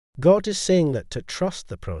God is saying that to trust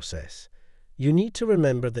the process, you need to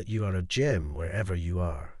remember that you are a gem wherever you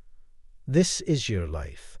are. This is your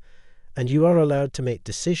life, and you are allowed to make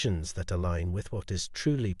decisions that align with what is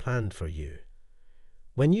truly planned for you.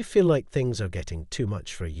 When you feel like things are getting too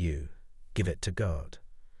much for you, give it to God.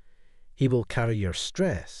 He will carry your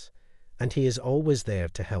stress, and He is always there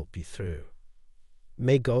to help you through.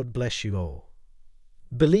 May God bless you all.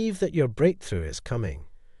 Believe that your breakthrough is coming.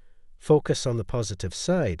 Focus on the positive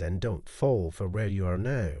side and don't fall for where you are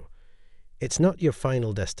now. It's not your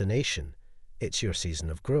final destination, it's your season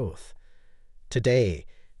of growth. Today,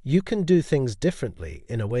 you can do things differently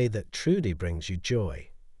in a way that truly brings you joy.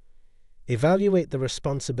 Evaluate the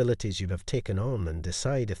responsibilities you have taken on and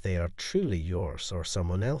decide if they are truly yours or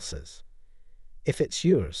someone else's. If it's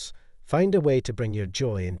yours, find a way to bring your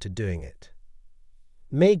joy into doing it.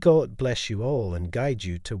 May God bless you all and guide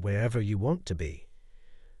you to wherever you want to be.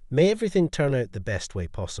 May everything turn out the best way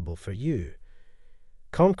possible for you.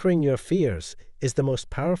 Conquering your fears is the most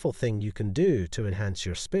powerful thing you can do to enhance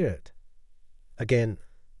your spirit. Again,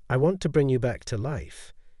 I want to bring you back to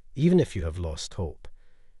life, even if you have lost hope.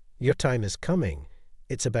 Your time is coming.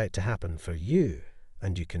 It's about to happen for you,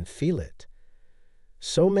 and you can feel it.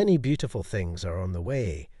 So many beautiful things are on the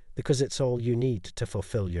way because it's all you need to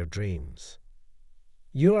fulfill your dreams.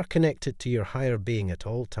 You are connected to your higher being at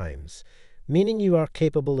all times, meaning you are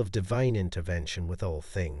capable of divine intervention with all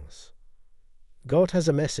things. God has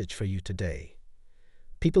a message for you today.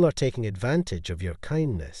 People are taking advantage of your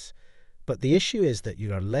kindness, but the issue is that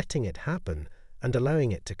you are letting it happen and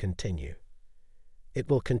allowing it to continue. It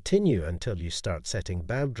will continue until you start setting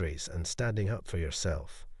boundaries and standing up for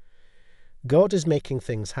yourself. God is making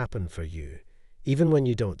things happen for you, even when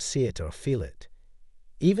you don't see it or feel it.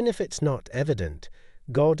 Even if it's not evident,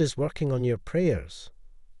 God is working on your prayers.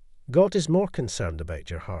 God is more concerned about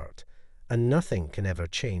your heart, and nothing can ever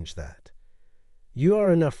change that. You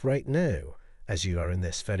are enough right now, as you are in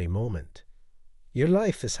this very moment. Your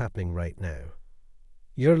life is happening right now.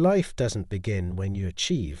 Your life doesn't begin when you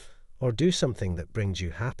achieve or do something that brings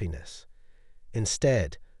you happiness.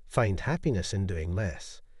 Instead, find happiness in doing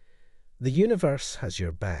less. The universe has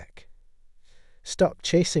your back. Stop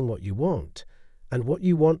chasing what you want, and what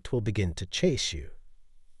you want will begin to chase you.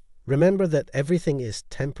 Remember that everything is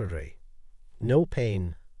temporary. No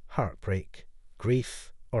pain, heartbreak,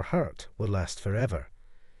 grief, or hurt will last forever.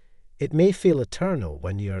 It may feel eternal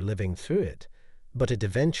when you are living through it, but it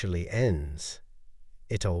eventually ends.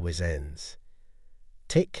 It always ends.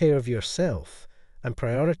 Take care of yourself and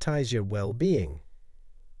prioritize your well-being.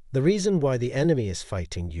 The reason why the enemy is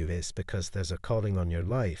fighting you is because there's a calling on your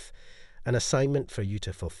life, an assignment for you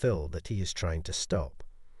to fulfill that he is trying to stop.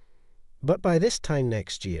 But by this time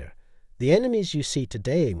next year, the enemies you see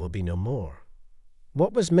today will be no more.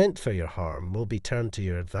 What was meant for your harm will be turned to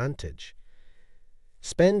your advantage.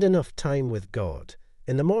 Spend enough time with God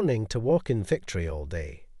in the morning to walk in victory all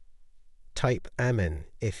day. Type Amen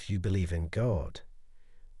if you believe in God.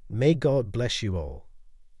 May God bless you all.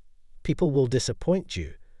 People will disappoint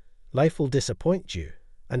you, life will disappoint you,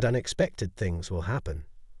 and unexpected things will happen.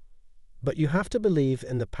 But you have to believe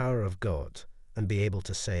in the power of God and be able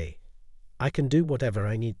to say, I can do whatever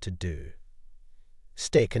I need to do.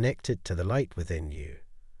 Stay connected to the light within you.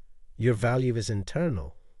 Your value is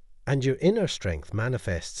internal, and your inner strength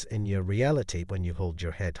manifests in your reality when you hold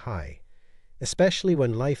your head high, especially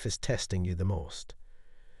when life is testing you the most.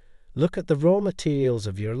 Look at the raw materials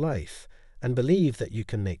of your life and believe that you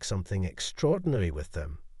can make something extraordinary with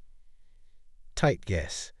them. Type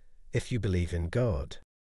yes if you believe in God.